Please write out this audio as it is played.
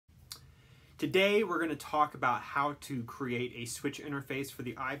Today we're going to talk about how to create a switch interface for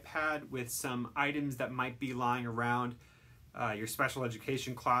the iPad with some items that might be lying around your special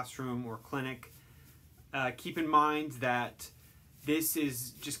education classroom or clinic. Keep in mind that this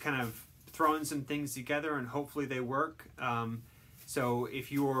is just kind of throwing some things together and hopefully they work. So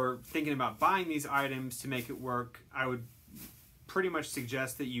if you're thinking about buying these items to make it work, I would pretty much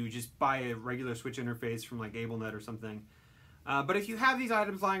suggest that you just buy a regular switch interface from like AbleNet or something. But if you have these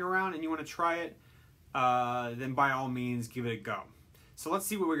items lying around and you want to try it, then by all means give it a go. So let's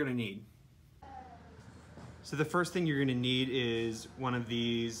see what we're going to need. So the first thing you're going to need is one of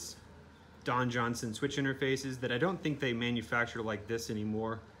these Don Johnson switch interfaces that I don't think they manufacture like this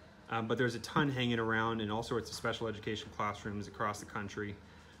anymore, but there's a ton hanging around in all sorts of special education classrooms across the country.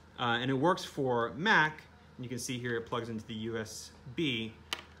 And it works for Mac. You can see here it plugs into the USB.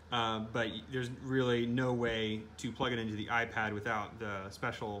 But there's really no way to plug it into the iPad without the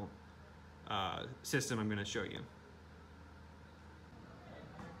special system I'm going to show you.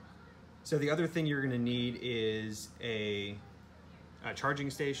 So the other thing you're going to need is a charging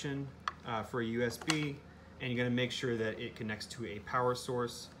station for a USB, and you're going to make sure that it connects to a power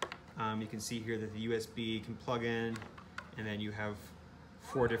source. You can see here that the USB can plug in, and then you have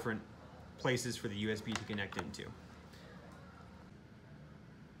 4 different places for the USB to connect into.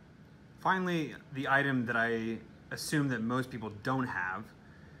 Finally, the item that I assume that most people don't have.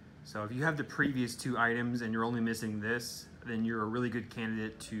 So if you have the previous 2 items and you're only missing this, then you're a really good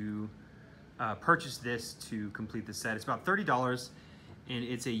candidate to purchase this to complete the set. It's about $30, and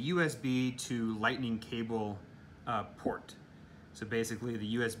it's a USB to lightning cable port. So basically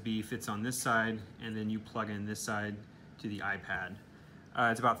the USB fits on this side, and then you plug in this side to the iPad.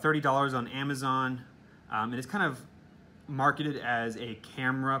 It's about $30 on Amazon, and it's kind of marketed as a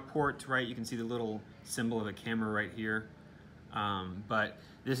camera port, right? You can see the little symbol of a camera right here. But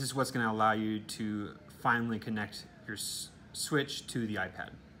this is what's going to allow you to finally connect your switch to the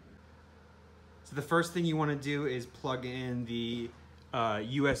iPad. So the first thing you want to do is plug in the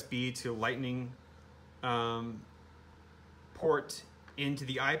USB to lightning port into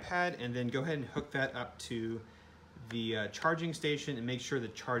the iPad, and then go ahead and hook that up to the charging station and make sure the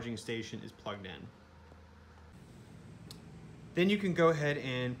charging station is plugged in. Then you can go ahead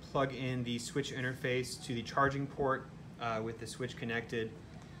and plug in the switch interface to the charging port with the switch connected.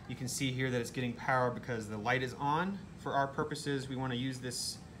 You can see here that it's getting power because the light is on. For our purposes, we want to use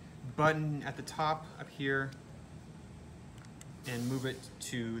this button at the top up here and move it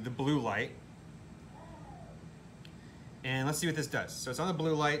to the blue light. And let's see what this does. So it's on the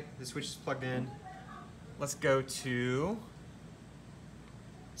blue light, the switch is plugged in. Let's go to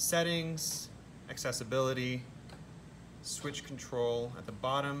Settings, Accessibility, Switch Control at the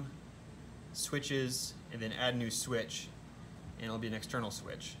bottom, Switches, and then Add New Switch, and it'll be an external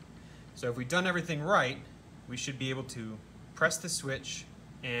switch. So if we've done everything right, we should be able to press the switch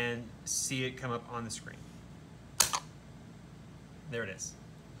and see it come up on the screen. There it is.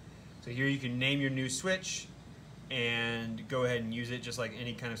 So here you can name your new switch and go ahead and use it just like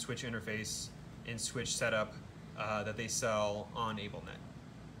any kind of switch interface and switch setup that they sell on AbleNet.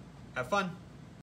 Have fun!